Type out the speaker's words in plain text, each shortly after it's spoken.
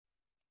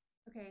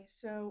Okay,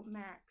 so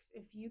Max,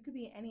 if you could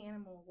be any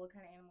animal, what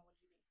kind of animal would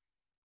you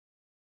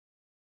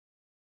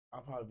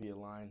I'll probably be a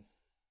lion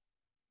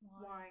be?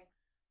 Why?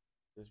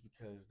 just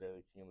because they're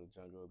the king of the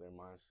jungle. Their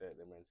mindset,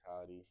 their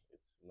mentality,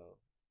 it's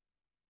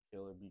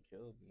kill or be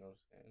killed. You know what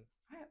I'm saying?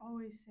 I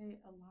always say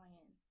a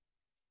lion.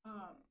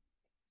 Um,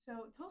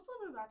 so tell us a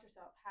little bit about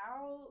yourself.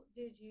 How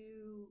did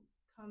you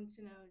come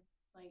to know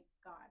like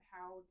God?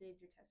 How did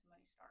your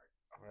testimony start?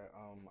 All right.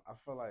 I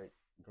feel like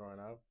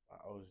growing up, I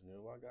always knew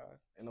about God.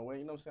 In a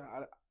way, you know what I'm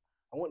saying?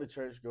 I went to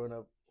church growing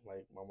up.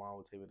 Like my mom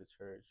would take me to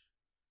church,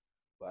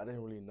 but I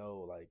didn't really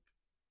know like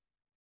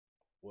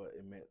what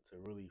it meant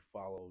to really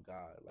follow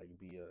God, like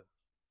be a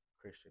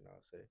Christian.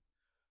 I'll say.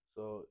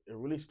 So it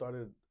really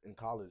started in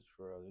college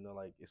for real.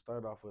 Like it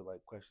started off with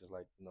like questions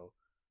like,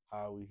 how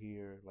are we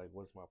here? Like,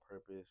 what's my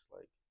purpose?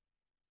 Like,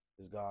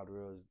 is God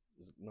real?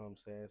 You know what I'm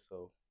saying?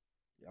 So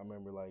yeah, I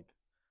remember like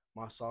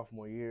my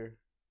sophomore year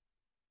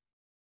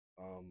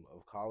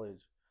of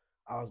college,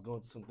 I was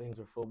going through some things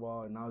with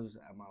football, and I was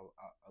just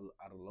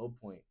at a low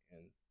point,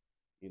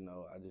 and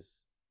I just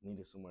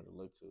needed somewhere to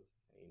look to,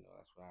 and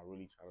that's when I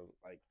really try to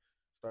like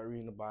start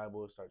reading the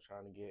Bible, start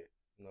trying to get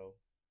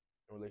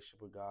a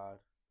relationship with God.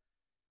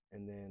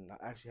 And then I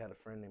actually had a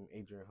friend named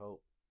Adrian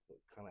Hope who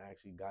kind of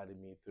actually guided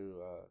me through,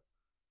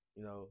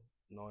 you know,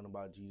 knowing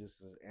about Jesus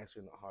and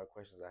answering the hard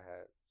questions I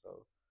had.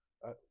 So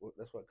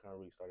that's what kind of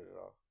really started it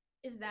off.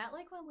 Is that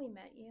like when we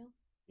met you?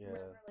 Yeah.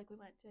 Remember, like we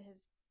went to his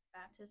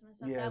baptism and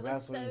stuff? Yeah, That was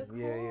that's when. so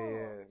Yeah, yeah, cool.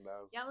 yeah. That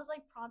was Yeah, I was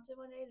like prompted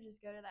one day to just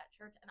go to that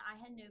church, and I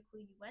had no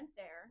clue you went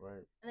there.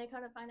 right. And then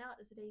kind of find out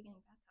it's the day you're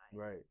getting baptized.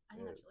 Right. I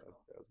think Yeah, that's really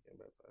cool. that was getting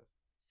baptized.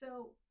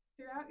 So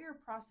throughout your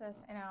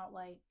process and out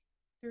like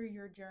through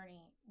your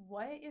journey,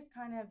 what is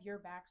kind of your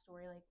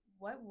backstory? Like,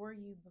 what were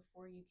you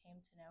before you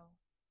came to know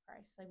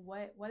Christ? Like,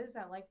 what is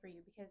that like for you?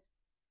 Because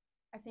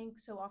I think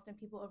so often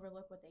people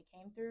overlook what they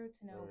came through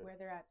to know Right. where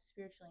they're at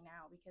spiritually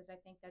now, because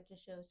I think that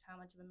just shows how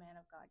much of a man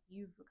of God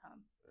you've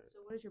become. Right.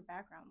 So what does your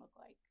background look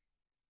like?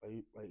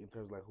 Like in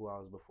terms of like who I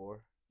was before.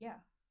 Yeah.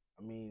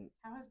 I mean,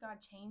 How has God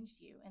changed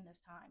you in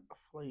this time? I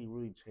feel like he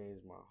really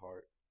changed my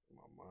heart,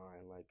 my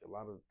mind. Like a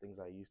lot of the things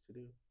I used to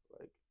do,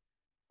 like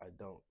I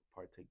don't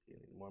partake in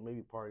anymore.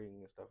 Maybe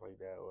partying and stuff like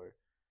that, or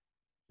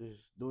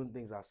just doing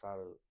things outside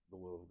of the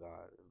will of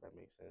God, if that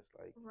makes sense.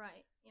 Like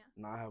Right. Yeah.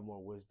 now I have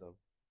more wisdom.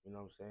 You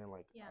know what I'm saying?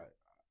 Like Yeah.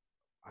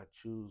 I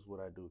choose what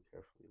I do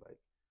carefully. Like,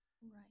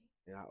 Right.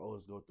 and I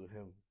always go through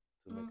Him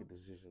to make Mm. a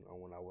decision on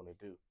what I want to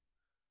do.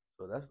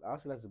 So that's I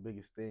say that's the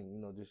biggest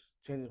thing. Just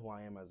changing who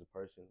I am as a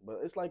person.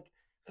 But it's like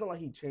it's not like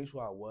He changed who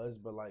I was,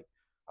 but like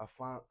I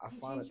He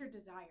find it changed your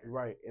desire.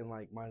 right in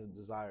like my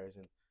desires,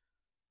 and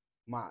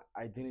my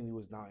identity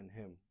was not in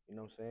Him. You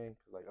know what I'm saying?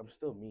 Because like I'm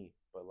still me,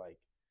 but like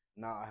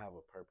now I have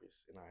a purpose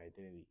and an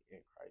identity in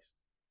Christ.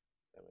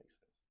 That makes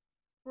sense.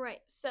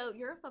 Right. So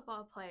you're a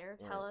football player.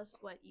 Tell Right. us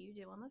what you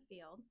do on the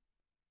field.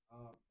 I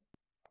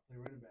play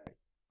running back.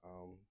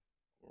 Um,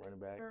 running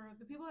back. For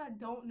the people that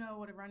don't know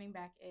what a running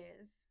back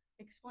is,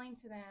 explain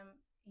to them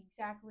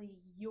exactly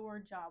your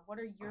job. What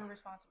are your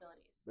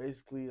responsibilities?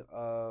 Basically,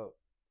 I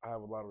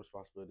have a lot of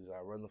responsibilities. I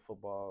run the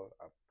football.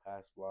 I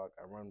pass block.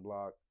 I run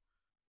block.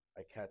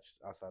 I catch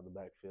outside the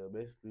backfield.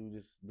 Basically, we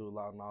just do a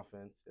lot on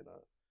offense, and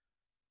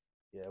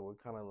yeah, we're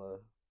kind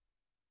of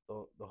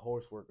the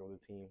horsework of the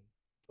team,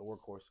 the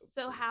workhorse of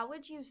the So team. how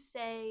would you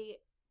say,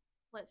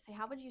 let's say,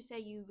 how would you say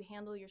you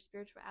handle your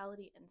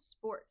spirituality in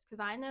sports?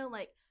 Because I know,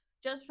 like,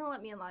 just from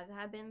what me and Liza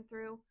have been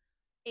through,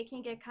 it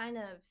can get kind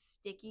of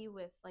sticky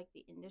with like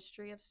the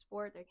industry of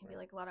sport. There can be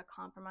Right. like a lot of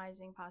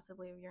compromising,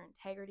 possibly of your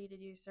integrity to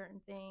do certain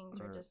things,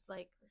 or Right. just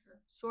like For sure.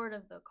 sort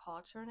of the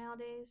culture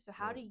nowadays. So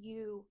how Right. do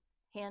you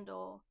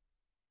handle,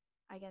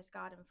 I guess,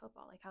 God in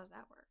football? Like, how does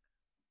that work?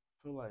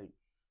 I feel like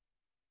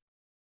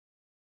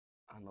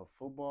I know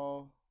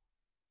football.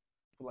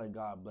 I feel like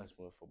God blessed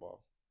me with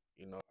football.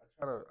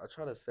 I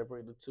try to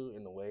separate the two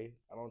in a way.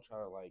 I don't try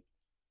to like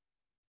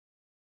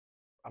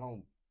I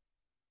don't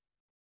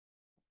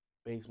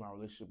base my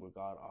relationship with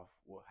God off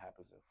what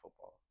happens in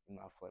football. I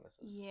feel like that's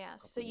Yeah. So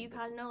completely you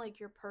kind of different. know like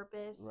your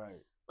purpose,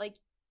 Right. like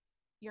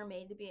you're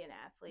made to be an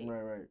athlete,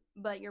 Right. Right.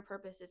 but your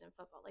purpose isn't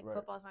football. Like Right.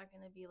 football's not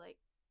going to be like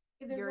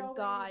There's your always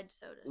God,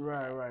 so to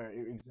Right. say. Right.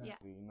 Yeah.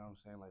 Exactly. You know what I'm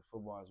saying? Like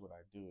football is what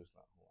I do. It's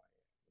not who I am.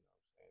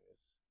 You know what I'm saying?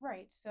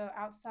 right. So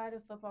outside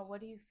of football,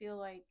 what do you feel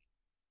like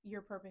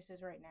your purpose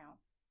is right now?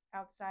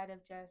 Outside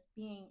of just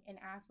being an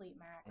athlete,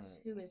 Max,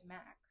 Right. who is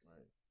Max?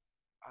 Right.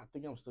 I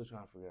think I'm still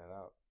trying to figure that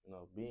out.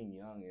 Being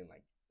young and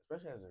like,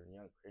 especially as a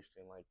young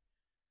Christian, like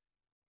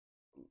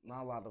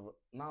not a lot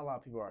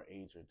of people our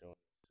age are doing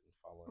this and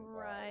following God.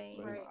 Right.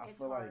 So Right. I It's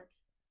feel like hard.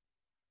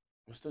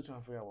 I'm still trying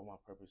to figure out what my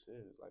purpose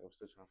is. Like I'm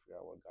still trying to figure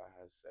out what God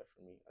has set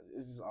for me.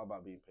 It's just all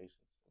about being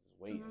patient, just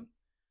waiting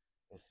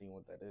and seeing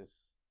what that is.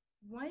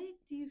 What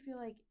do you feel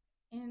like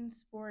in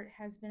sport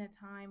has been a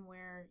time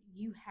where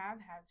you have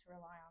had to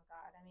rely on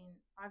God? I mean,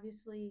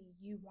 obviously,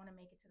 you want to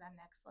make it to that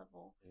next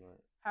level. Right.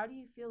 How do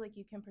you feel like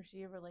you can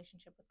pursue a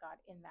relationship with God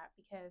in that?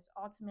 Because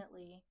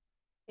ultimately,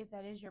 if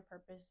that is your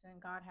purpose, then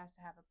God has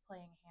to have a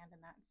playing hand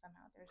in that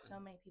somehow. There's so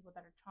many people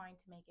that are trying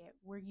to make it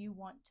where you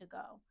want to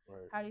go.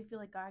 Right. How do you feel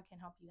like God can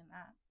help you in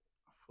that?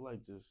 I feel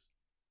like just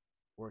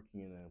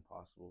working in the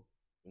impossible.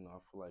 I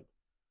feel like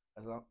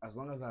as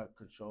long as I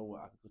control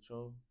what I can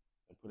control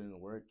and put in the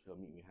work, he'll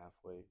meet me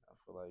halfway. I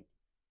feel like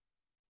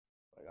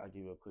I'll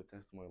give you a quick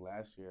testimony.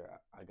 Last year,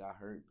 I got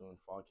hurt during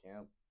fall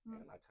camp, Mm-hmm.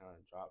 and I kind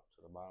of dropped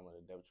to the bottom of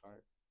the depth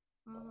chart.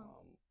 Mm-hmm.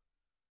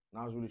 And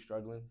I was really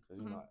struggling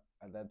because Mm-hmm.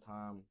 at that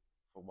time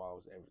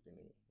football was everything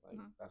to me. Like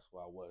Mm-hmm. that's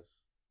what I was.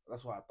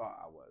 That's what I thought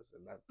I was,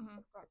 and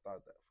Mm-hmm. I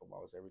thought that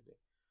football was everything.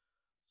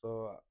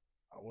 So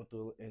I went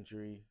through an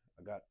injury.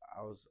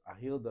 I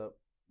healed up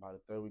by the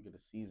third week of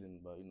the season,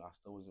 but I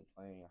still wasn't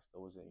playing. I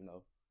still wasn't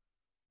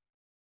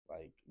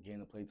like getting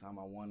the play time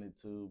I wanted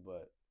to.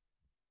 But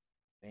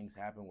things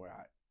happened where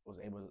I was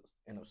able to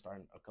end up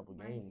starting a couple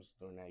Right. games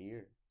during that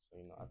year. So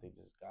I think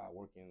just God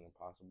working in the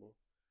impossible,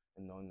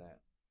 and knowing that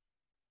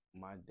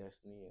my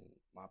destiny and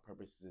my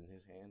purpose is in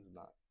His hands,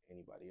 not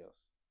anybody else.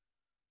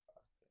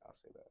 I'll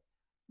say that.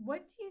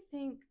 What do you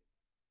think?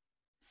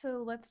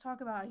 So let's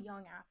talk about a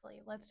young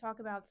athlete. Let's talk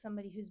about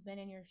somebody who's been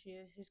in your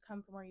shoes, who's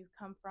come from where you've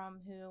come from,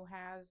 who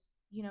has,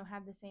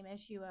 had the same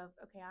issue of,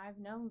 okay, I've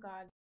known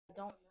God, I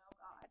don't know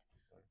God.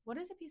 What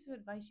is a piece of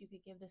advice you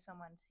could give to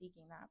someone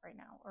seeking that right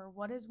now? Or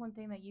what is one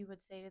thing that you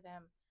would say to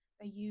them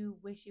that you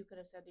wish you could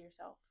have said to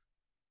yourself?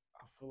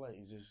 I feel like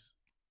it's just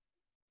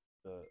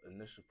the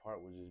initial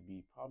part would just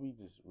be probably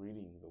just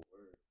reading the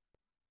Word,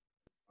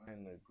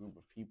 find a group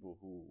of people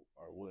who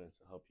are willing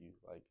to help you.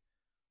 Like,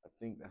 I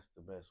think that's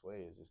the best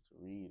way is just to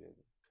read and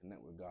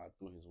connect with God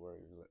through His Word.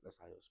 That's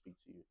how He'll speak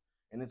to you.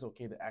 And it's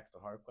okay to ask the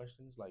hard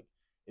questions. Like,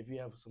 if you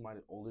have somebody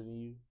older than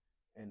you,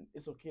 and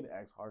it's okay to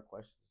ask hard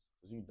questions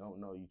because you don't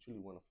know, you truly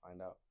want to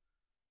find out.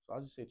 So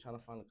I'll just say trying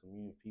to find a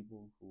community of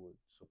people who would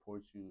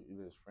support you,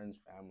 either as friends,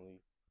 family,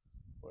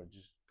 or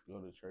just go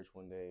to church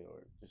one day,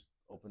 or just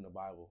open the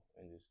Bible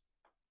and just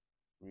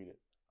read it.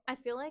 I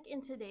feel like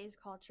in today's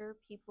culture,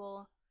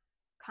 people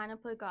kind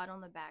of put God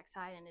on the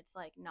backside and it's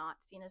like not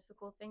seen as the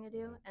cool thing to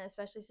do. And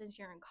especially since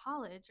you're in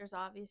college, there's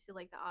obviously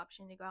like the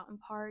option to go out and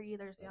party,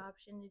 there's the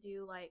option to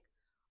do like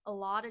a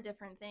lot of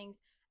different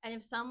things. And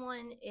if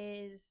someone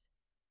is,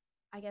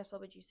 I guess, what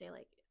would you say,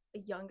 like a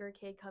younger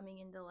kid coming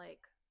into like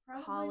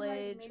Probably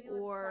college maybe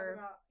or let's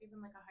talk about even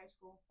like a high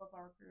school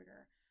football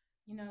recruiter.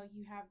 You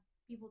have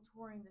people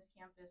touring this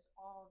campus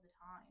all the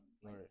time.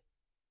 Like Right.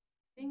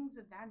 things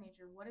of that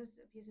nature. What is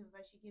a piece of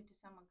advice you give to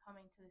someone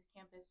coming to this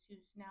campus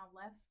who's now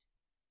left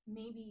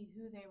maybe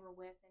who they were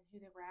with and who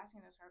they were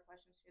asking those hard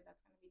questions to,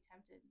 that's going to be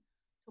tempted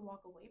to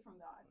walk away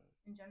from God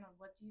in general?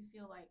 What do you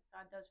feel like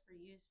God does for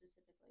you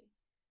specifically?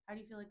 How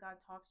do you feel like God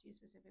talks to you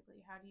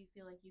specifically? How do you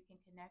feel like you can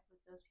connect with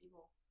those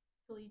people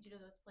to lead you to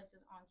those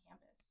places on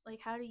campus? like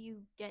how do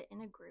you get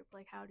in a group?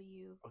 Like how do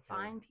you Okay.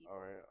 find people?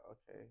 All right.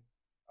 Okay.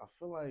 I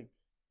feel like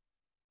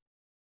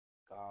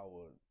God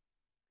would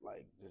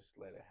like just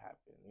let it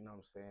happen. You know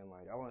what I'm saying?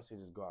 Like I want to say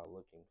just go out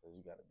looking because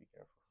you got to be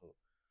careful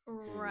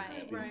who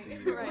Right, speaks Right, to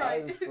you. right.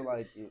 I just feel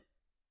like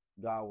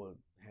God would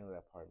handle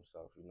that part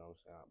himself. You know what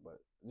I'm saying? But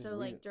just So reading,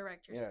 like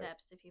direct your yeah,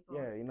 steps to people.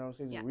 yeah. You know what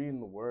I'm saying? Yeah. Just reading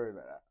the Word.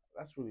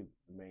 That's really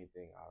the main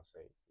thing I'll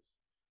say.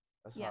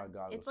 That's Yeah, how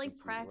God will it's like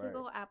speak to you. Right.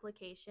 practical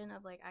application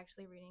of like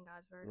actually reading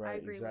God's word. I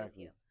Right. agree with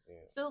you. Exactly.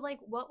 Yeah. So like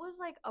what was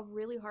like a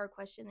really hard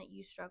question that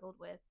you struggled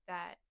with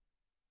that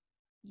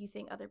you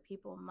think other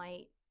people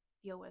might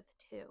deal with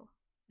too,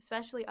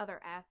 especially other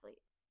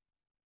athletes?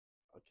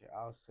 Okay.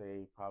 I'll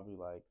say probably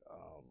like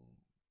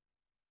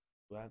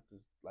you have to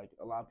like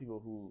a lot of people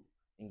who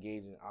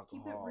engage in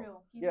Keep it alcohol.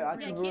 real. Yeah, I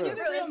Yeah, keep keep it it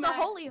real. real. It's the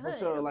Max. holy hood. For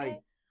sure, Okay?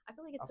 like I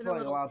feel like it's I been feel a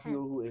like a little lot of tense.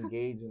 people who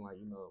engage in like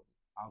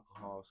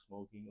alcohol,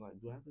 smoking. Like,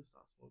 do I have to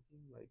stop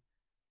smoking? Like,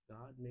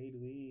 God made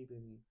weed,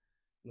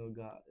 and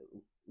God,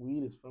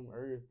 weed is from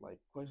Earth. Like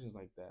questions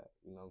like that.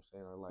 You know what I'm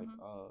saying? Or like,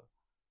 Mhm.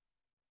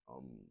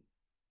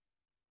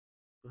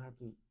 do I have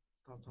to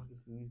stop talking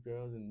to these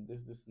girls and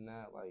this, and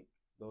that? Like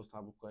those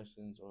type of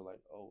questions, or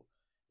like, oh,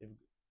 if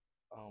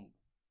um,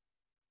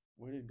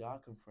 where did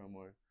God come from,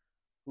 or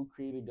who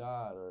created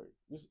God, or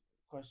just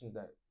questions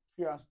that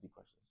curiosity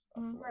questions. I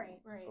feel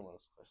like Right. some of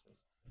those questions.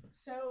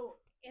 So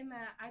in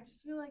that, I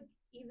just feel like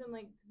even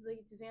like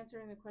just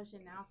answering the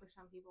question now for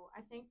some people,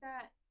 I think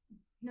that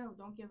no,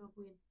 don't give up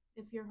weed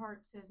if your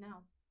heart says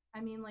no. I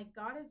mean, like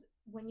God is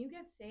when you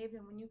get saved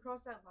and when you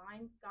cross that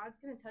line, God's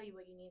gonna tell you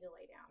what you need to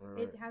lay down.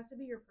 Right. It has to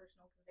be your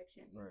personal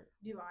conviction. Right.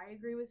 Do I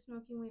agree with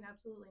smoking weed?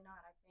 Absolutely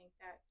not. I think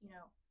that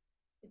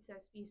it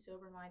says be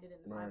sober minded in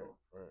the Bible.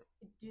 Right.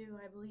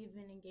 I believe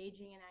in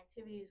engaging in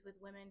activities with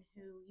women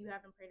who you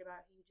haven't prayed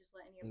about, who you just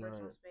let in your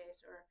personal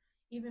space, or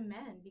even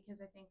men, because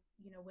I think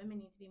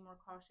women need to be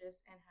more cautious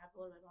and have a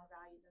little bit more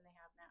value than they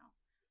have now.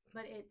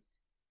 But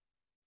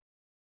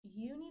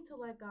you need to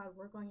let God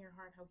work on your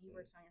heart how He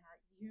works on your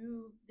heart.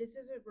 This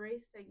is a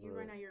race that you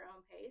run at your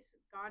own pace.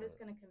 God is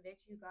going to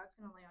convict you. God's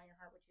going to lay on your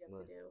heart what you have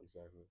to do.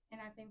 Exactly.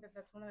 And I think that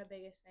that's one of the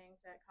biggest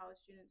things that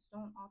college students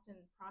don't often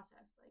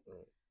process. Like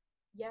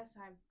yes,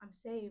 I'm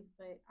saved,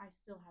 but I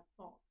still have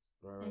faults.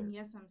 Right. And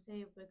yes, I'm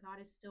saved, but God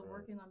is still Right.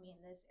 working on me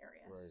in this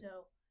area. Right.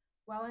 So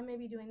while I may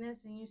be doing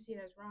this and you see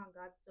it as wrong,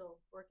 God's still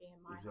working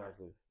in my heart.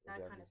 Exactly. That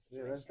kind Exactly. of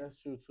Yeah, situation. that's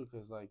true too.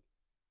 Cause like,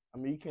 I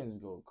mean, you can't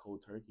just go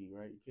cold turkey,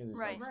 right? You can't just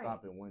like Right. Right.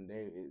 stop in one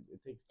day.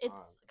 It takes time.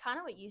 It's kind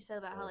of what you said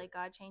about how Right. like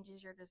God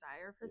changes your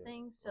desire for Yeah.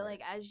 things. So Right.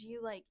 like as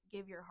you like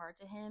give your heart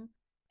to him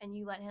and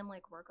you let him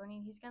like work on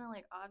you, he's gonna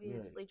like Right.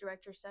 obviously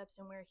direct your steps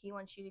and where he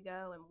wants you to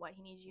go and what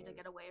he needs you to Right.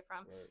 get away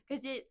from. Right.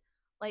 Because it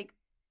like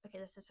okay,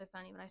 this is so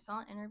funny, but I saw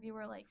an interview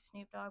where like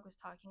Snoop Dogg was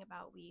talking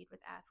about weed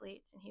with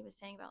athletes and he was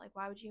saying about like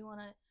why would you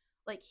wanna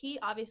like he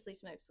obviously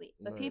smokes weed,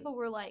 but Right. people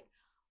were like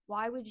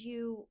why would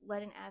you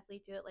let an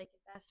athlete do it like if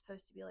that's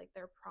supposed to be like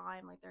their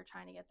prime, like they're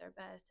trying to get their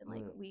best and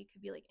like Right. we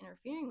could be like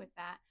interfering with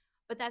that.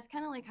 But that's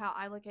kind of like how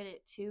I look at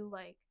it too.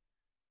 Like,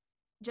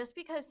 just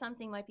because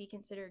something might be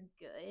considered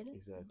good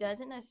Exactly.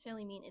 doesn't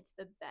necessarily mean it's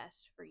the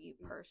best for you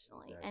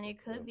personally. And Exactly.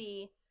 it could Yep.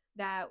 be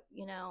that,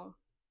 you know,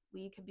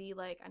 we could be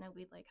like, I know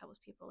weed like helps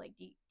people like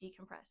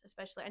decompress,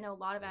 especially. I know a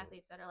lot of Yeah.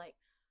 athletes that are like,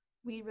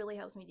 weed really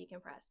helps me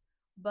decompress.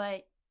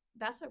 But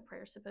that's what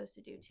prayer's supposed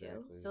to do too.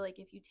 Exactly. So, like,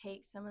 if you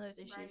take some of those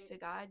issues Right. to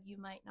God, you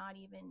might not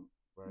even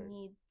Right.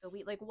 need the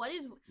weed. Like, what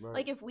is, Right.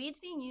 like, if weed's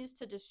being used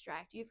to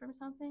distract you from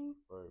something,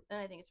 Right. then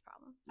I think it's a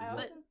problem. I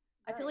Exactly. also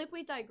I feel right. like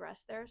we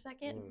digress there a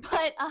second, Yeah.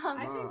 but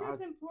I Nah, think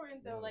that's I-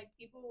 important though. yeah. Like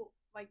people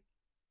like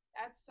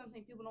that's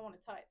something people don't want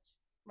to touch.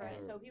 Right.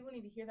 Right. So people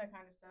need to hear that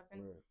kind of stuff.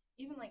 And Right.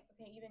 even like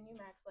okay, even you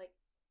Max, like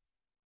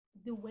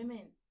the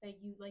women that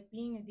you like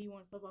being a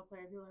D1 football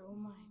player, you're like, oh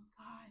my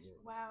gosh, Yeah.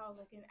 wow,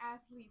 like an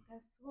athlete,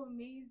 that's so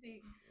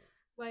amazing.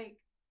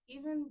 Like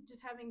even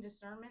just having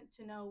discernment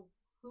to know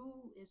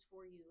who is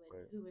for you and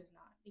Right. who is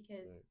not,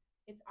 because Right.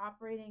 it's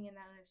operating in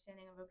that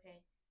understanding of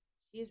okay,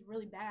 she is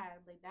really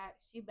bad, like that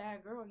she a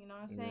bad girl, you know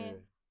what I'm saying?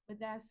 Yeah. But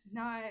that's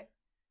not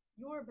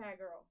your bad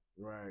girl.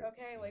 Right.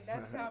 Okay, like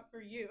that's not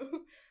for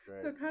you.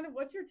 Right. So kind of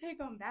what's your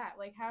take on that?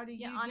 Like how do you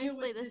Yeah, deal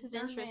honestly, with this is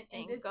discernment in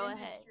interesting. this Go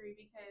ahead. industry?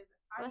 Because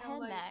Go I know ahead,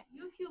 like Max.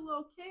 you cute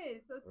little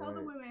kids, so tell the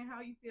Right. women how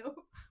you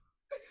feel.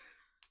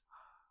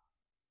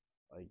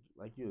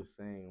 Like you were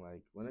saying,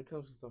 like when it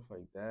comes to stuff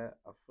like that,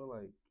 I feel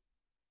like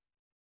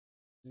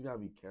you just gotta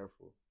be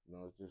careful. You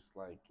know, it's just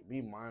like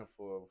be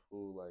mindful of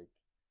who like,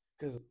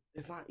 cause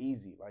it's not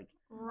easy. Like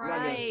you're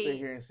not gonna sit Right.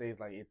 here and say it's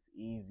like it's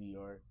easy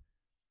or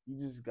you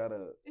just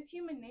gotta It's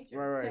human nature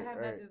right, to have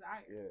right, that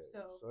desire. yeah.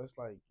 So So it's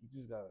like you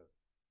just gotta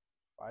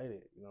fight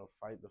it. You know,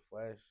 fight the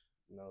flesh.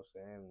 You know what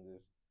I'm saying? And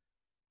just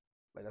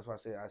like that's why I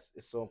say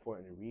it's so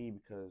important to read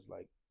because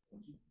like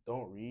when you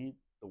don't read,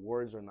 the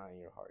words are not in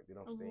your heart. They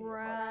don't stay in your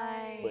heart.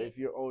 Right. But if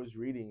you're always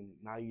reading,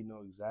 now you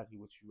know exactly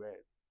what you read.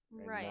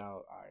 And Right.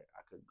 now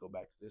I could go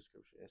back to this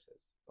scripture. It says,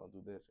 "Don't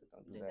do this or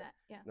don't do Do that." that.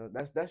 Yeah. No,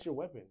 that's your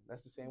weapon.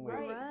 That's the same way.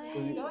 right. Right. Go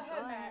you-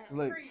 ahead, Max. Cause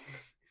like, Preach.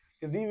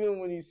 cause even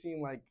when you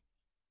seen like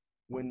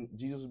when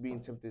Jesus was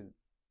being tempted,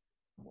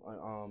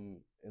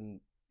 in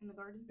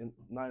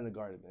not in the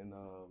garden, and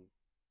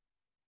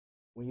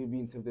when he was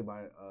being tempted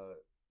by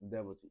the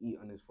devil to eat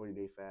on his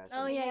 40-day fast.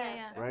 Oh and yeah, yeah,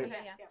 yeah. Right?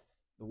 Okay, yeah.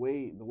 The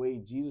way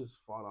Jesus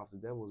fought off the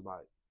devil was by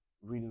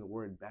reading the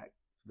word back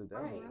to the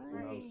devil. Right, You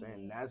know what I'm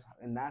saying?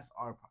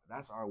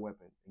 That's our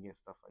weapon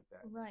against stuff like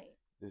that. Right.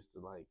 Just to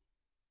like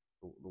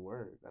the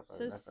word. That's our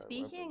So that's our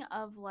speaking weapon.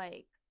 of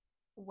like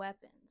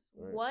weapons,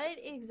 Right. what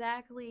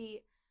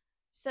exactly?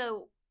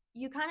 So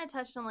you kind of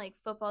touched on like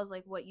football is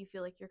like what you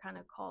feel like you're kind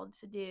of called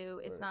to do.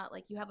 It's Right. not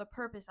like you have a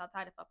purpose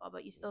outside of football,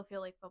 but you still feel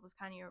like football's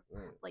kind of your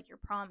Right. like your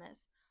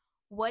promise.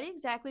 What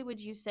exactly would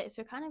you say?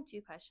 So kind of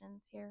two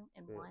questions here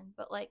in Yeah. one,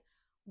 but like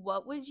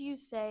what would you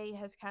say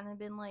has kind of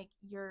been like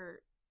your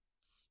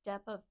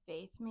step of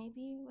faith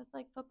maybe with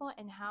like football,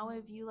 and how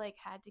have you like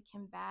had to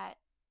combat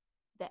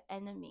the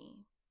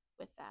enemy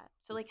with that?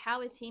 So like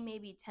how has he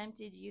maybe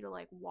tempted you to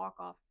like walk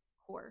off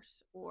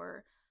course,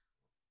 or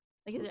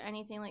like is there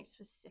anything like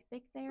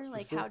specific there?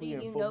 Like how do Specifically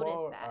in you football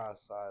notice or that?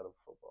 outside of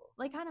football?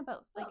 Like kind of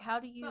both. Like Both, how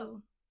do you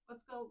both.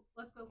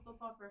 Let's go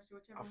football first, or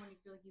whichever one you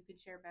feel like you could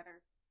share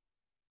better.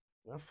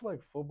 I feel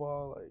like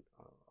football, like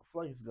I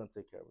feel like it's gonna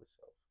take care of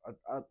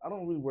itself. I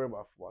don't really worry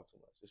about football too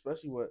much,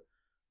 especially what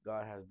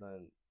God has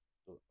done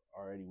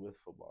already with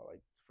football.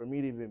 Like for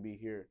me to even be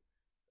here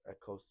at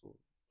Coastal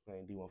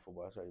playing D1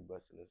 football, that's already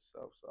blessing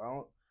itself.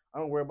 So I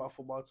don't worry about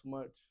football too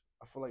much.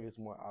 I feel like it's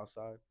more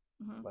outside,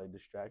 like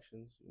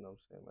distractions. You know what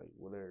I'm saying? Like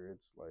whether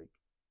it's like,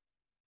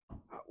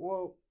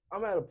 well,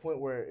 I'm at a point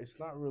where it's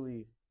not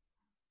really.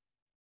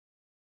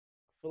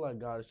 I feel like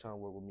God is trying to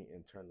work with me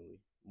internally,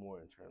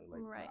 more internally.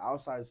 Like Right. the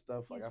outside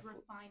stuff, He's like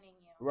refining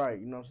you. right,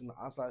 you know what I'm saying?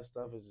 The outside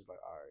stuff is just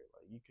like, all right,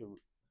 like you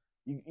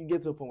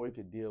get to a point where you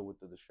could deal with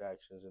the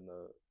distractions and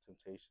the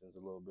temptations a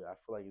little bit. I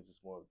feel like it's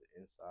just more of the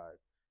inside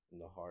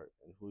and the heart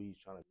and who he's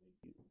trying to make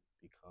you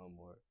become,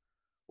 or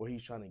where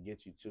he's trying to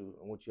get you to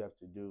and what you have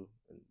to do,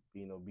 and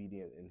being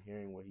obedient and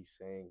hearing what he's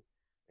saying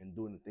and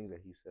doing the things that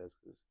he says,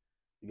 because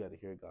you got to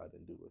hear God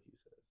and do what he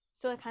says.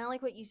 So I kind of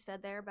like what you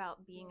said there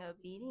about being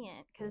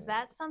obedient, because Yeah.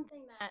 that's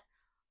something that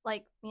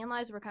like me and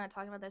Liza were kind of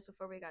talking about this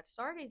before we got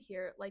started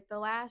here. Like the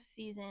last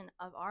season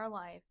of our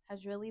life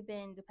has really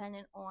been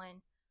dependent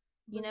on,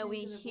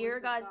 we hear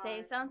God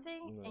say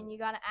something Right. and you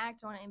got to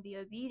act on it and be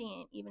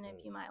obedient, even if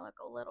Right. you might look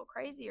a little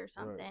crazy or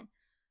something. Right.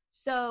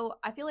 So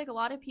I feel like a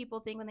lot of people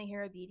think when they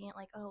hear obedient,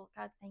 like, oh,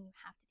 God's saying you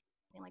have to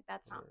do something, like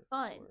that's not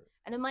fun. Right.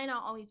 And it might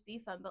not always be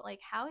fun, but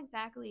like how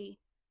exactly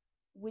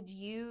would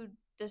you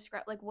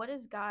describe, like what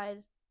has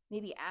God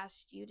maybe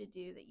asked you to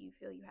do that you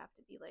feel you have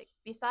to be like,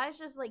 besides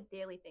just like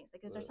daily things?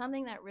 Like, is there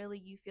something that really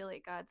you feel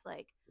like God's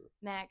like,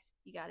 Max,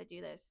 you got to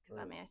do this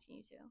because I'm asking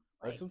you to?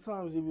 Like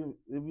sometimes even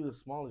it'd be the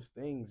smallest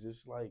things,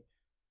 just like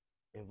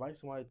invite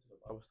somebody to the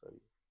Bible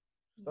study,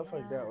 stuff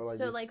like that, or like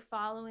so just, like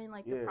following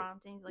like the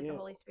promptings, like the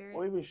Holy Spirit,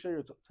 or even share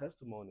your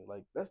testimony.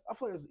 Like that's, I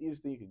feel like that's the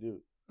easiest thing you can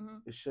do,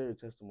 is share your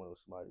testimony with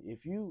somebody.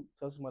 If you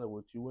tell somebody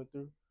what you went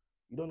through,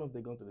 you don't know if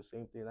they're going through the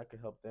same thing. That can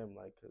help them,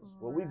 like, because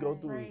what we go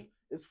through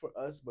it's for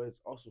us, but it's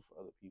also for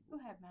other people.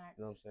 Go ahead, Max.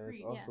 You know what I'm saying?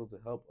 It's also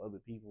to help other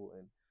people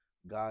and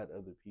guide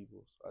other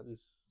people. So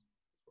that's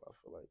what I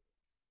feel like.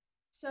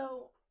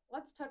 So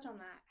let's touch on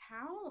that.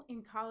 How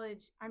in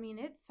college, I mean,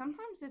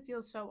 sometimes it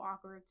feels so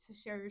awkward to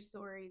share your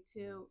story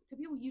to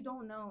people you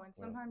don't know. And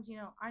sometimes,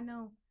 I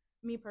know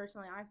me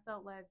personally, I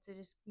felt led to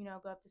just,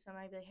 go up to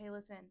somebody and be like, hey,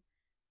 listen,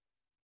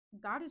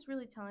 God is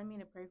really telling me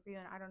to pray for you.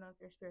 And I don't know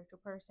if you're a spiritual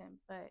person,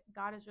 but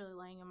God is really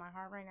laying in my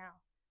heart right now.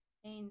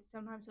 And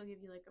sometimes he'll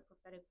give you like a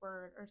prophetic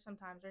word, or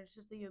sometimes there's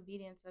just the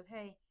obedience of,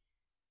 hey,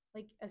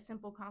 like a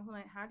simple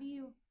compliment. How do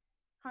you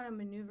kind of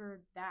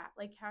maneuver that?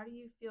 Like, how do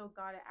you feel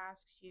God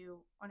asks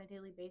you on a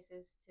daily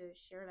basis to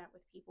share that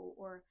with people?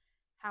 Or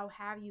how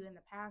have you in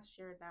the past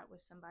shared that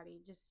with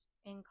somebody just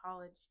in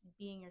college,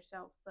 being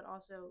yourself, but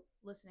also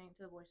listening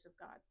to the voice of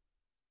God?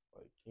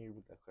 Like, can you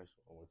repeat that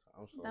question one more time?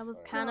 I'm so that was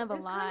sorry. kind of a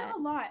lot. Kind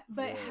of a lot,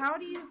 but how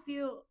do you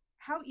feel?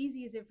 How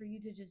easy is it for you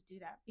to just do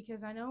that?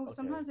 Because I know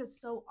sometimes it's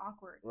so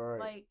awkward. Right.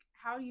 Like,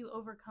 how do you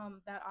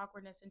overcome that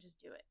awkwardness and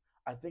just do it?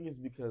 I think it's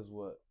because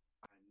what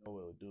I know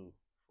it'll do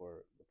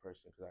for the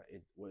person, because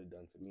what it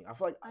done to me. I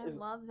feel like I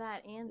love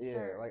that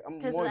answer. Yeah, like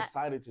I'm more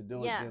excited to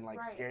do it than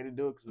like scared to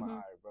do it. Because all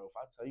right, bro, if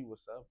I tell you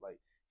what's up, like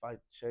if I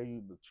share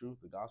you the truth,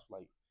 the gospel,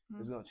 like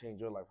it's gonna change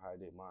your life how I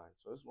did mine.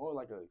 So it's more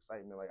like an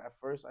excitement. Like at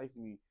first I used to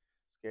be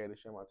scared to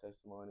share my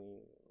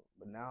testimony,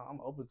 but now I'm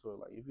open to it.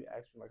 Like if you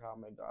ask me like how I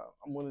met God,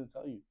 I'm willing to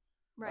tell you.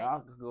 Right. Like, I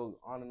could go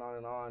on and on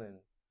and on, and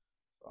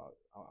so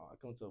I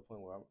come to a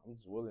point where I'm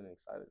just willing and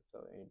excited to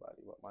tell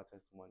anybody about my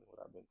testimony, what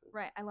I've been through.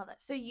 Right, I love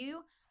that. So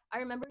I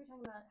remember you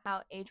talking about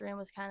how Adrian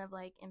was kind of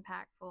like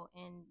impactful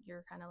in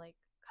your kind of like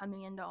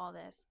coming into all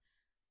this.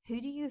 Who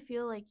do you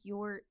feel like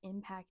you're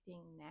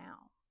impacting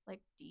now?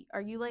 Like,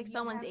 are you like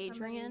someone's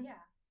Adrian? Yeah.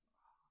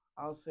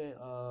 I'll say,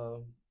 I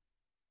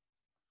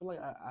feel like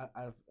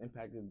I've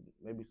impacted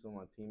maybe some of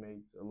my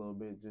teammates a little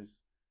bit, just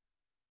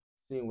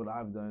seeing what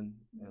I've done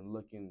and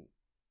looking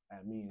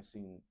at me and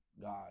seeing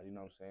God, you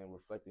know what I'm saying,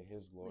 reflecting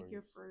his glory. Like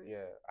your fruit.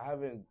 Yeah, I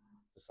haven't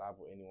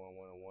discipled anyone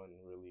one-on-one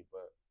really,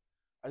 but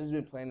I just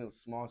been planting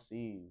small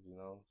seeds,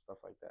 stuff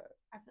like that.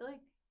 I feel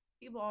like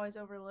people always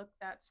overlook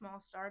that small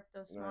start,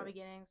 those small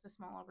beginnings, the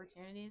small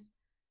opportunities.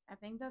 I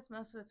think that's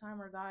most of the time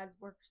where God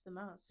works the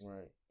most.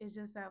 Right. It's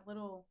just that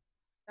little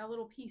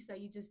piece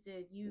that you just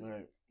did.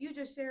 You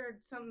just shared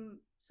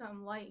some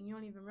light, and you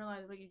don't even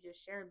realize what you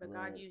just shared, but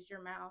God used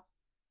your mouth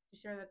to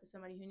share that to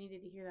somebody who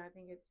needed to hear that. I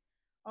think it's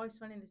always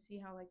funny to see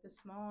how like the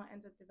small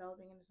ends up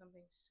developing into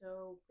something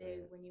so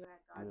big when you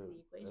add God to the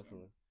equation.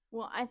 Definitely.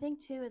 Well, I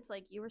think too, it's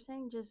like you were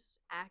saying, just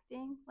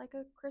acting like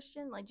a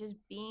Christian, like just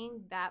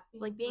being that,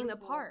 like being the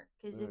part.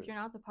 Because if you're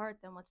not the part,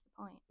 then what's the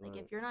point? Like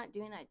if you're not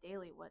doing that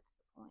daily, what's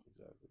the point?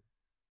 Exactly.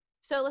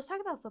 So let's talk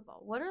about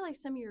football. What are like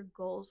some of your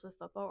goals with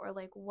football, or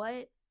like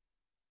what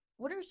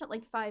are some,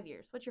 like 5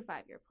 years? What's your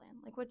 5-year plan?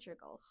 Like what's your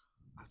goals?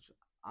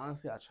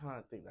 Honestly, I try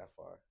not to think that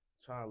far.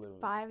 Try to live.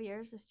 5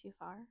 years is too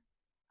far.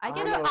 I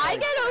get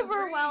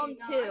overwhelmed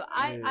too.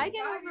 I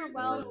get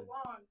overwhelmed.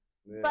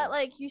 Yeah. But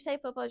like you say,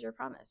 football is your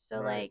promise.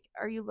 So like,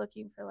 are you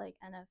looking for like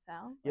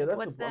NFL? Yeah, like,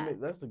 that's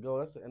that's the goal.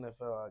 That's the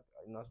NFL. I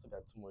still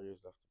got 2 more years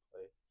left to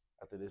play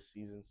after this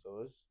season.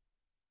 So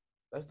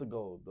that's the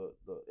goal.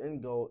 The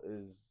end goal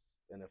is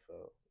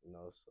NFL.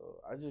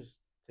 So I just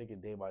take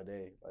it day by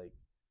day, like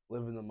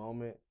live in the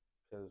moment,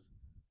 because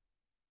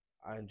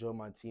I enjoy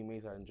my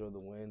teammates. I enjoy the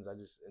wins. I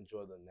just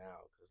enjoy them now,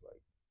 because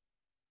like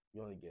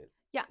you only get.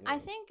 Yeah, I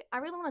think I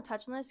really want to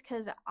touch on this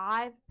because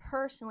I've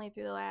personally,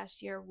 through the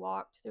last year,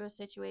 walked through a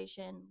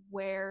situation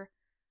where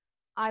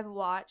I've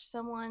watched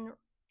someone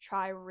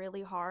try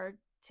really hard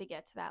to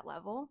get to that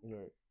level.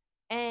 Right.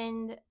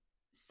 And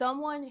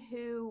someone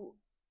who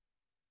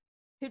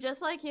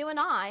just like you and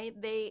I,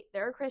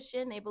 they're a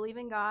Christian, they believe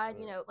in God,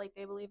 right. Like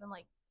they believe in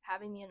like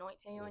having the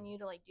anointing on you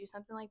to like do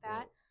something like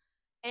that.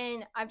 Right.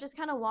 And I've just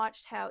kind of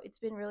watched how it's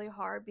been really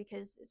hard,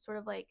 because it's sort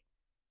of like,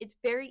 it's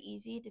very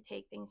easy to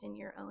take things in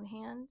your own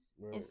hands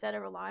instead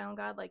of rely on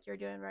God like you're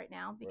doing right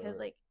now, because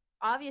like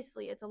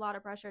obviously it's a lot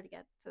of pressure to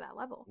get to that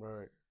level.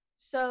 Right.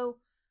 So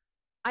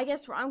I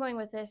guess where I'm going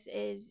with this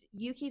is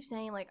you keep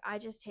saying like I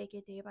just take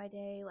it day by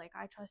day, like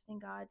I trust in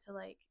God to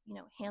like,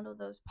 handle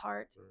those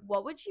parts. Right.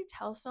 What would you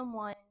tell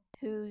someone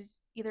who's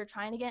either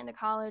trying to get into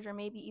college or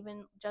maybe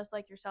even just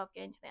like yourself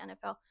getting to the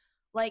NFL?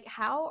 Like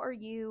how are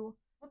you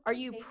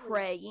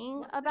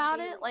praying about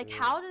it? Like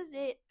how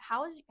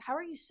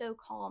are you so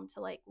calm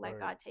to like let Right.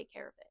 God take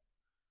care of it?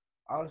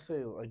 I would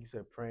say, like you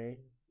said, praying.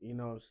 You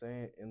know what I'm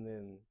saying, and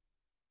then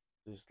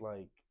just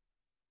like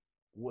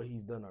what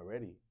he's done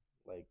already.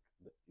 Like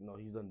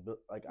he's done.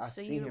 Like I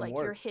So seen you him like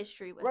your work.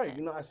 history with Right.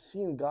 him. I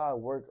seen God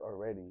work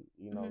already.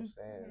 You know what I'm Mhm.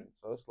 saying.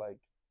 So it's like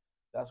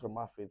that's where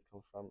my faith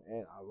comes from,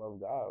 and I love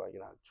God. Like,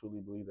 and I truly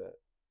believe that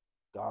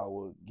God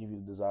will give you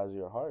the desires of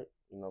your heart.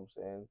 You know what I'm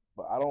saying.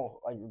 But I don't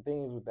like the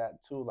thing is with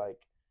that too. Like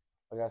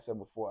I said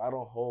before, I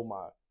don't hold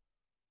my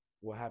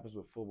what happens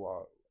with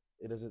football.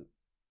 It doesn't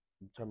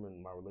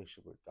determine my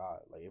relationship with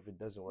God. Like if it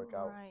doesn't work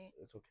out, Right.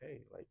 it's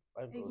okay. Like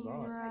life Like goes you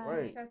on. just you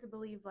Right. just have to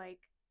believe. Like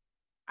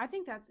I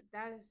think that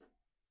is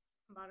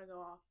I'm about to go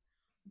off,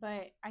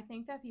 but I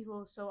think that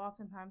people so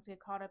oftentimes get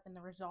caught up in the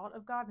result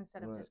of God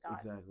instead of Right. just God.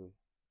 Exactly.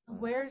 Right.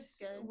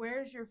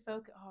 Where's your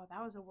focus? Oh,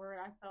 that was a word.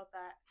 I felt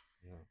that.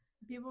 Yeah.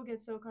 People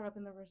get so caught up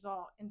in the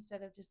result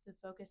instead of just the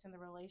focus and the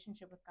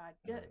relationship with God.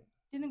 Right.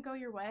 Didn't go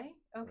your way?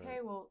 Okay,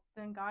 Right. well,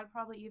 then God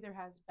probably either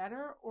has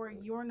better or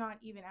Right. you're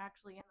not even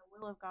actually in the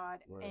will of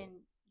God Right.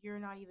 and you're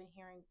not even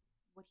hearing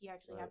what He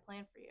actually Right. had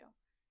planned for you.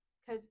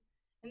 Because,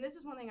 and this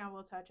is one thing I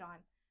will touch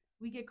on.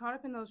 We get caught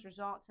up in those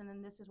results, and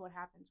then this is what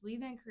happens. We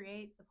then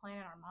create the plan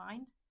in our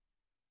mind,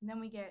 and then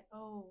we get,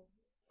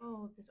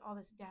 this all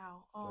this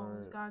doubt. Oh,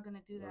 is Right. God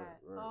gonna do Right.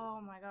 that? Right.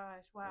 Oh my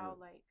gosh, wow,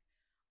 Right. like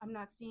I'm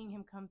not seeing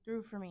Him come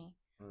through for me.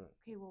 Right.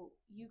 Okay, well,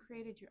 you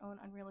created your own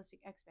unrealistic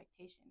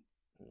expectation.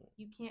 Yeah.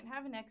 You can't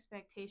have an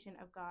expectation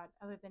of God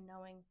other than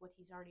knowing what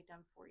He's already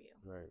done for you.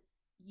 Right.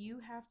 You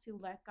have to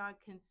let God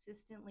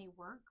consistently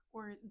work,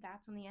 or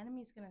that's when the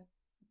enemy's gonna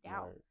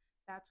doubt. Right.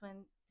 That's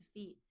when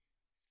defeat,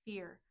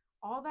 fear,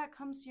 all that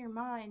comes to your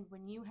mind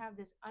when you have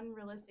this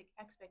unrealistic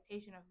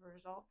expectation of a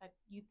result that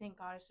you think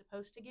God is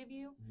supposed to give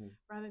you, Mm-hmm.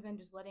 rather than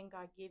just letting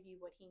God give you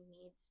what He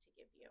needs to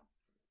give you.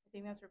 I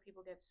think that's where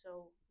people get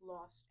so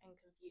lost and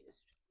confused.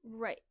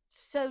 Right.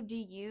 So do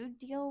you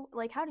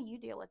how do you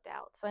deal with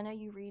doubt? So I know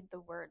you read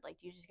the word, like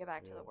do you just get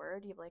back to the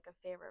word? Do you have like a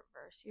favorite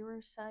verse you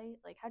recite?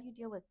 Like how do you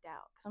deal with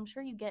doubt? Because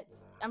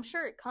I'm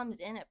sure it comes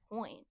in at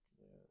points.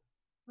 Yeah.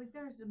 Like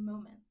there's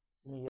moments.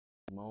 I mean,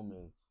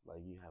 moments like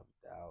you have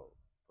doubt,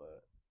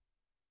 but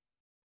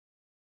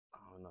I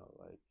don't know,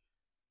 like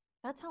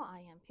That's how I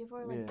am. People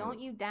are like, yeah.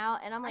 "Don't you doubt?"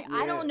 And I'm like, Yeah.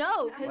 "I don't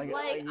know, because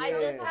Like, I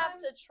just yeah. have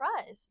to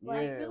trust." Yeah.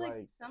 Like, I feel like like-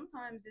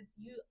 sometimes it's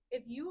you.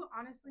 If you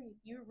honestly, if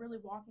you're really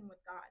walking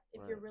with God,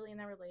 if you're Right. really in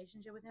that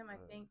relationship with Him, I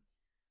Right. think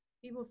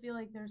people feel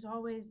like there's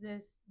always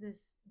this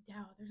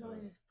doubt. There's always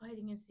Right. this fight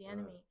against the Right.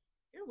 enemy.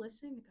 If you're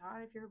listening to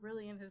God, if you're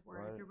really in His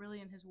Word, if Right. you're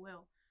really in His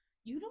will,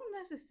 you don't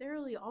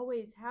necessarily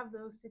always have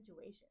those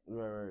situations.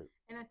 Right.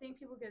 And I think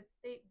people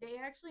they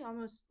actually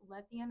almost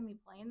let the enemy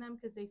play in them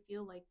because they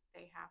feel like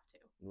they have to.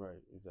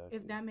 Right. Exactly.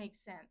 If that makes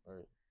sense.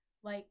 Right.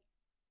 Like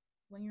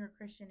when you're a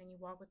Christian and you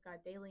walk with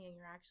God daily and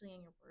you're actually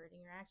in your word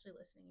and you're actually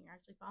listening and you're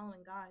actually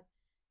following God,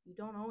 you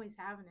don't always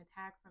have an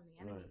attack from the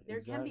enemy. Right.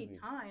 There can be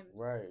Exactly. times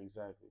Right.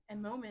 Exactly.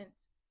 and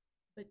moments,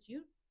 but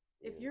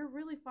if you're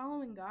really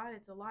following God,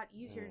 it's a lot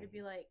easier to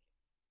be like,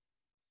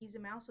 He's a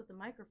mouse with a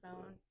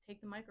microphone, take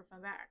the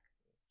microphone back.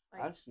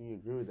 Like, I actually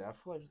agree with that. I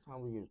feel like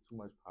sometimes we give too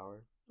much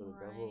power to the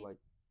devil, like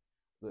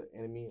the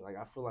enemy. Like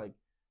I feel like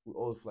we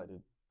always feel like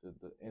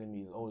the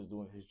enemy is always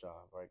doing his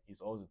job, right?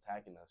 He's always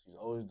attacking us. He's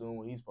always doing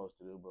what he's supposed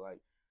to do, but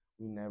like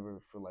we never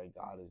feel like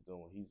God is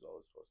doing what He's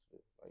always supposed to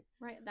do.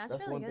 Like that's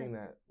really one thing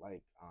that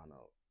like I don't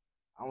know.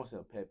 I won't say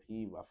a pet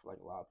peeve, but I feel like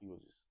a lot of people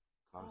just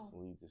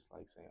constantly just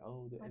like saying,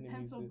 "Oh, the enemy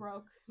pencil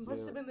broke.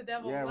 Must have been the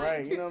devil." Yeah,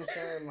 right. You know what I'm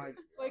saying? Like,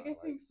 like I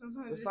think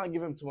sometimes let's not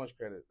give him too much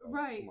credit. Though.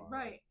 Right.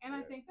 And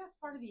I think that's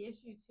part of the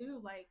issue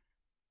too. Like,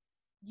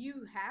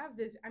 you have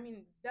this. I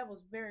mean,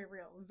 devil's very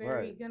real,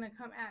 very gonna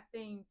come at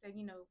things, and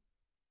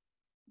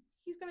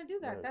he's gonna do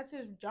that. Right. That's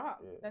his job.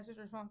 Yeah. That's his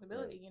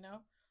responsibility.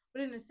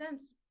 But in a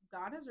sense,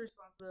 God has a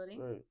responsibility.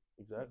 Right.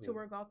 Exactly. To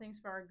work all things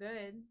for our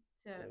good,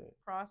 to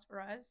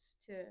prosper us,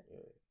 to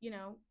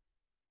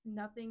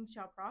nothing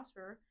shall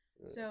prosper.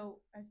 Right. So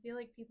I feel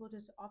like people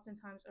just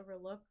oftentimes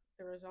overlook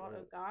the result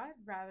of God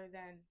rather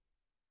than,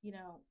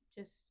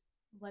 just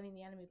letting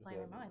the enemy play in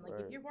their mind. Like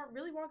if you're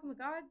really walking with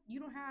God, you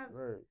don't have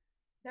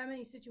that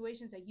many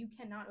situations that you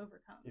cannot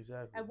overcome.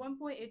 Exactly. At one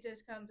point, it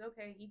just comes,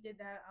 okay, he did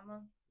that. I'm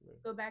gonna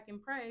go back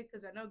and pray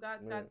because I know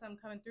God's got something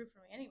coming through for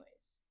me, anyways.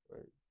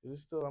 Right.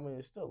 It's still,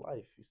 it's still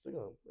life. You're still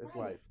gonna. It's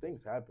life.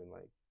 Things happen.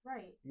 Like.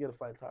 Right. You get a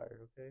flat tire,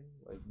 okay?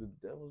 Like the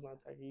devil's not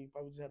attacking you. You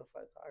probably just had a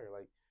flat tire.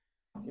 Like,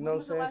 you know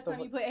what I'm saying? The last time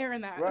you put air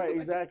in that. Right.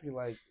 Exactly.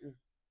 Like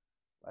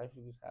life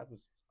just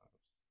happens sometimes.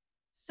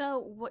 So,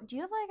 what do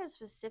you have like a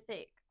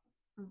specific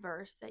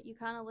verse that you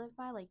kind of live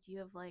by? Like, do you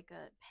have like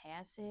a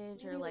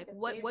passage or like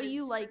what do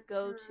you like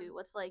go to?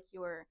 What's like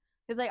your,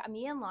 because like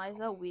me and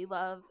Liza, we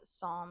love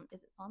Psalm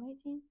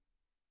 18?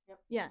 Yep.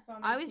 Yeah, Psalm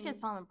I always get 18.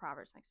 Psalm and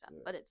Proverbs mixed up,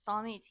 Yeah. but it's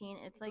Psalm 18.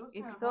 It's It like goes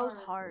it kinda goes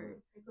hard.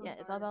 hard. It goes Yeah,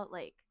 it's all hard. about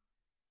like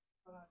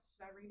Should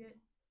I read it?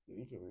 Yeah,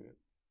 you can read it.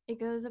 it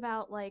goes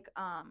about like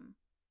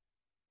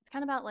it's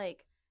kind of about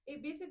like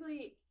It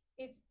basically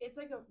it's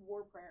like a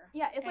war prayer.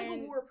 yeah, it's like a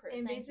And- war prayer.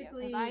 and Thank you,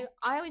 basically- because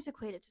I always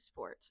equate it to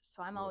sports,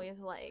 so I'm Yeah. always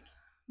like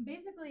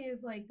Basically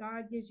is like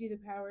God gives you the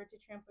power to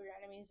trample your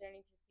enemies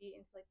underneath your feet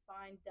into like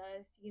fine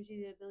dust. He gives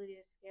you the ability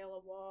to scale a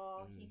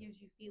wall. He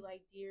gives you feet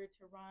like deer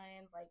to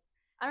run. Like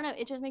I don't know,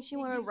 it just makes you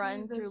He want to gives you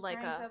run the through like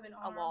strength of an a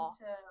arm wall.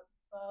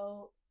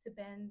 to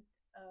bend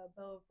a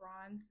bow of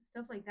bronze,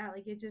 stuff like that.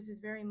 Like it just is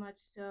very much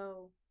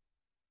so.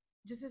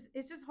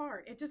 It's just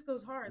hard. It just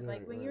goes hard.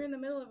 Like when you're in the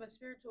middle of a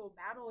spiritual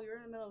battle, you're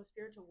in the middle of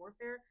spiritual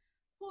warfare.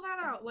 Pull that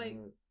out. Like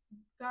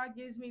God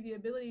gives me the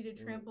ability to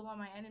trample on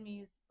my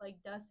enemies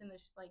like dust in the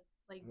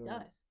like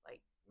dust.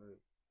 Like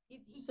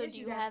he So gives do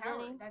you you that have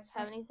power, any? that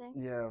Have strength.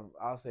 anything? Yeah,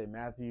 I'll say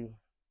Matthew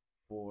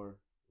 4,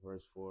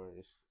 verse 4.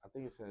 I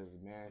think it says,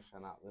 "Man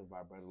shall not live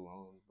by bread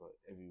alone, but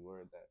every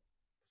word that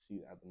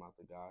proceeds out the mouth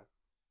of God."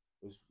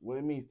 Which what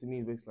it means to me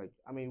is basically like,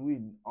 I mean,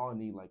 we all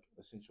need like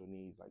essential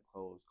needs like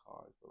clothes,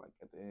 cars, but like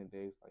at the end of the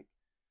day, it's like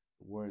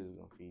the word is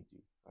gonna feed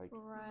you. Like that's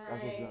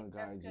what's Right. gonna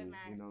That's guide good, you.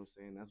 Max. You know what I'm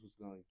saying? That's what's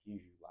gonna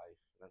give you life.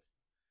 That's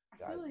I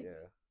feel like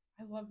yeah.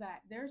 I love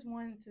that. There's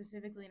one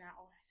specifically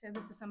now. I said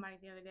this to somebody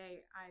the other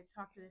day. I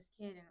talked to this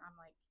kid and I'm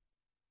like,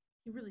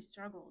 he really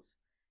struggles.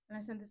 And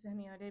I sent this to him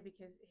the other day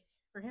because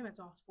for him it's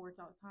all sports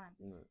all the time.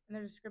 Mm. And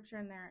there's a scripture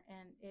in there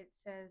and it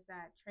says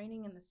that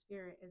training in the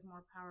spirit is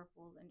more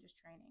powerful than just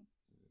training.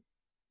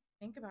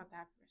 Think about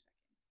that for a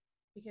second.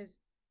 Because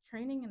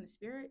training in the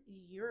spirit,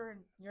 you're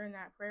in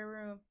that prayer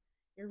room,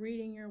 you're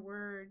reading your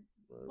word.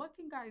 Right. What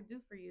can God do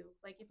for you?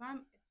 Like if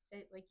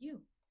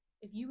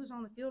you was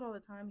on the field all the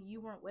time and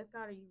you weren't with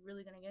God, are you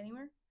really gonna get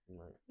anywhere?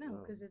 Right. No,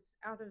 because it's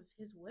out of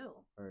His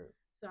will. Right.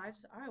 So I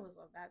always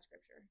love that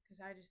scripture because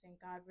I just think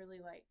God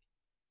really like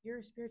you're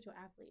a spiritual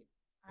athlete.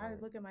 I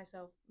look at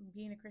myself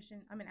being a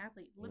Christian. I'm an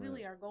athlete.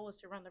 Literally, our goal is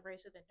to run the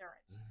race with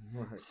endurance.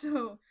 Right.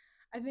 So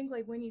I think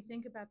like when you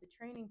think about the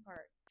training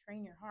part,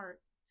 train your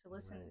heart to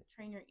listen,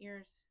 train your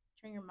ears,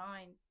 train your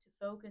mind to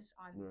focus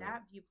on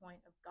that viewpoint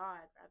of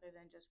God rather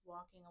than just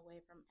walking away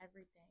from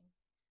everything.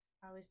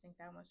 I always think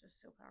that was just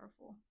so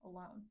powerful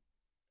alone.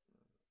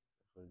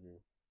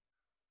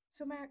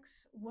 So Max,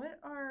 what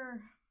are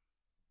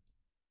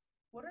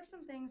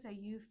some things that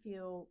you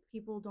feel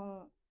people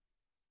don't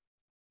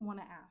want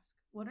to ask?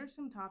 What are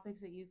some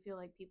topics that you feel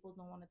like people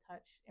don't want to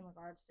touch in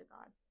regards to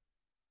God?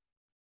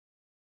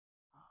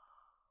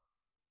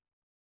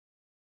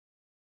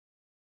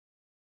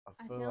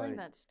 I feel like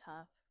that's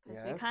tough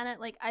because we kind of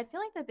like. I feel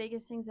like the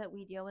biggest things that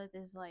we deal with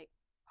is like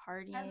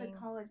partying As a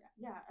college,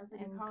 as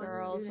like and a college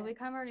girls, student. but we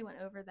kind of already went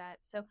over that.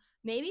 So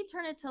maybe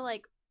turn it to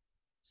like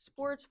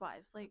sports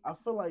wise. Like I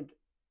feel like,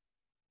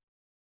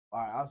 all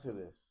right, I'll say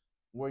this: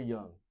 we're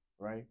young,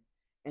 right?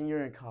 And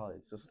you're in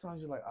college, so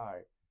sometimes you're like, all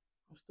right,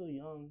 I'm still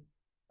young.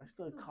 I'm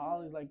still in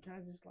college. Like, can I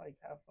just like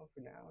have fun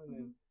for now and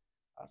then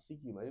I'll seek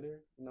you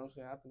later? You know what I'm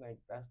saying? I think like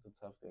that's the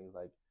tough thing. Is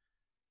like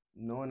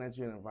knowing that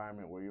you're in an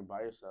environment where you're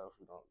by yourself,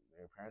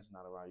 your parents are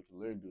not around, you can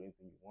literally do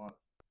anything you want,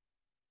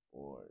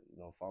 or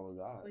follow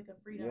God. It's like a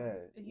freedom. Yeah,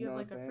 you have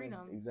like a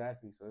freedom.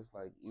 Exactly. So it's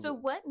like. So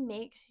what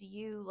makes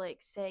you like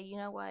say, you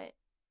know what,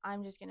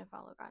 I'm just gonna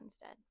follow God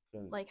instead?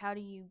 Like, how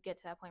do you get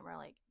to that point where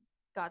like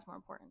God's more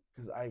important?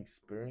 Because I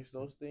experienced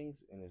those things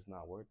and it's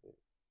not worth it.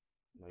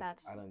 Like,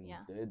 I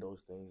did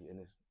those things and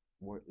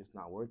it's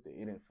not worth it.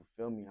 It didn't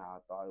fulfill me how I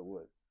thought it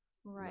would.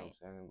 Right. You know what I'm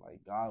saying? Like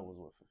God was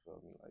what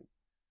fulfilled me. Like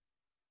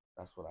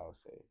that's what I would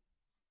say.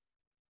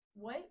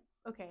 What?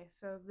 Okay,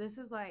 so this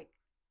is like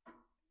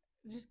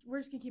we're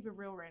just gonna keep it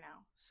real right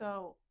now.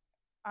 So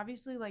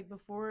obviously like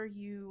before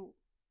you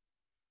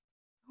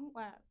don't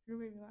laugh, you're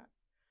making me laugh.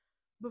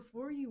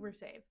 Before you were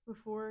saved,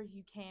 before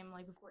you came,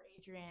 like before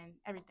Adrian,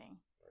 everything.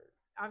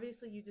 Right.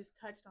 Obviously you just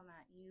touched on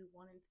that. You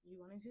wanted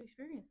to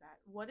experience that.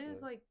 What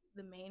is like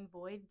the main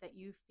void that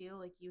you feel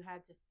like you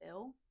had to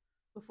fill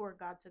before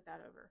God took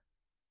that over?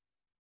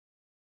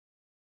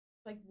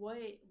 Like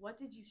what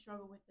did you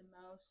struggle with the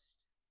most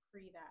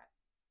pre that?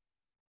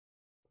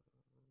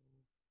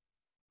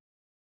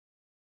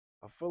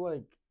 I feel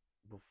like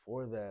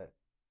before that,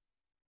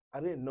 I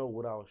didn't know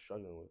what I was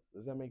struggling with.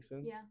 Does that make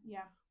sense?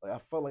 Yeah. Like I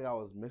felt like I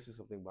was missing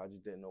something, but I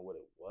just didn't know what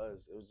it was.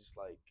 It was just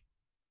like,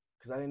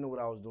 because I didn't know what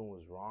I was doing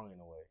was wrong in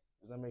a way.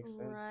 Does that make sense?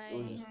 Right. It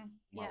was just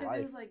my because life.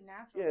 it was like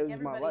natural. Yeah, it was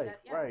just my life.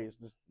 Yeah. Right. It's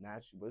just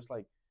natural, but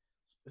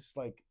it's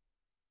like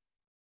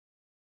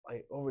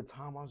over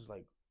time, I was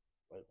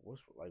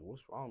what's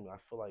wrong? I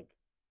feel like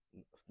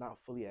not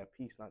fully at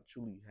peace, not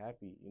truly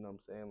happy. You know what I'm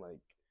saying?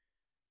 Like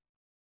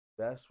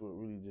that's what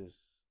really just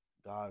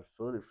God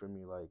filled it for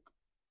me. Like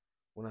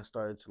when I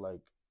started to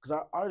because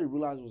I already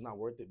realized it was not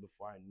worth it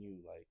before I knew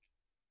like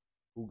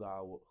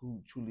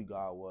who truly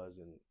God was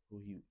and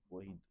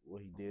what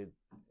he did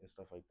and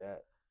stuff like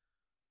that.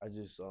 I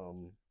just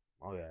oh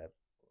yeah,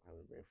 I have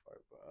a brain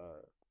fart,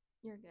 but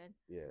you're good.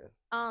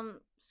 Yeah.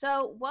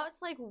 So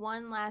what's like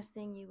one last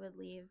thing you would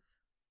leave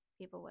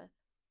people with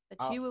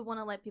that I, you would want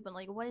to let people know?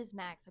 Like, what is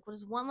Max? Like, what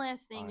is one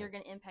last thing you're alright.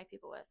 going to impact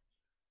people with?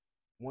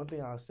 One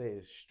thing I'll say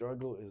is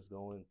struggle is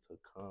going to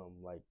come.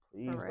 Like, For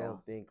please don't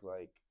real. think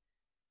like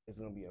it's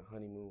gonna be a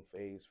honeymoon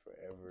phase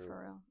forever. For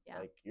real. Yeah.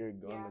 Like, you're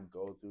Yeah. gonna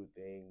go through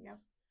things. Yep.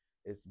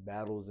 It's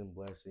battles and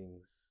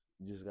blessings.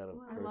 You just gotta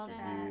Ooh, I love that.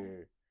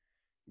 persevere.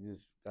 You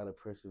just gotta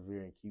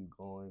persevere and keep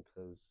going,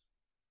 because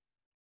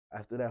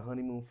after that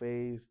honeymoon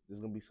phase,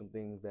 there's gonna be some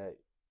things that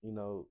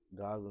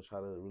God's gonna try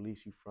to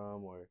release you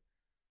from, or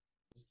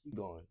just keep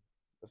going.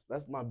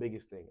 That's my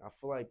biggest thing. I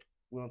feel like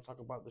we don't talk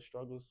about the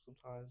struggles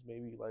sometimes,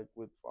 maybe like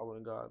with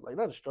following God. Like,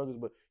 not the struggles,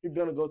 but you're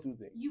gonna go through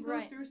things. You go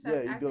Right. through stuff.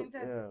 Yeah, you I go. think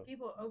that's Yeah,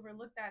 people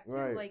overlook that too.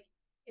 right, Like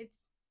it's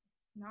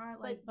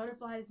not like But-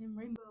 butterflies and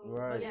rainbows,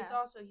 Right. but it's Yeah.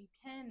 also you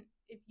can,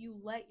 if you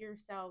let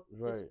yourself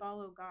Right. just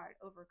follow God,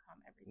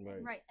 overcome everything.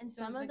 Right. Right. And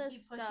So some of the the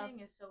keep stuff. pushing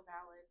is so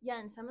valid. Yeah,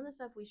 and some of the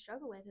stuff we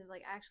struggle with is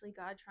like actually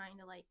God trying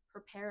to like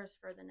prepare us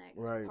for the next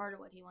Right. part of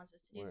what He wants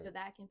us to do. Right. So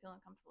that can feel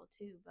uncomfortable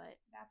too. But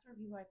That's where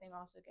people I think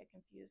also get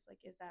confused. Like,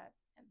 is that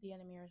the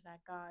enemy or is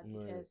that God?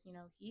 Right. Because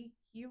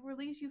he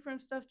release you from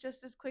stuff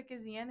just as quick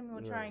as the enemy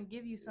will try Right. and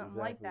give you something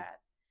like Exactly.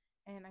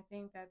 that. And I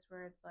think that's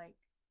where it's like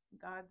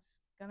God's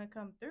gonna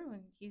come through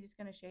and He's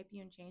gonna shape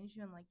you and change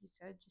you. And like you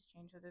said, just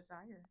change the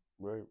desire.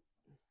 Right.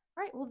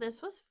 right, well,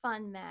 this was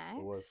fun, Max.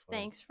 It was fun.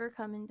 Thanks for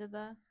coming to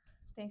the.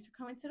 Thanks for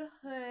coming to the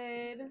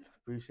hood.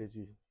 Appreciate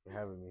you for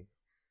having me.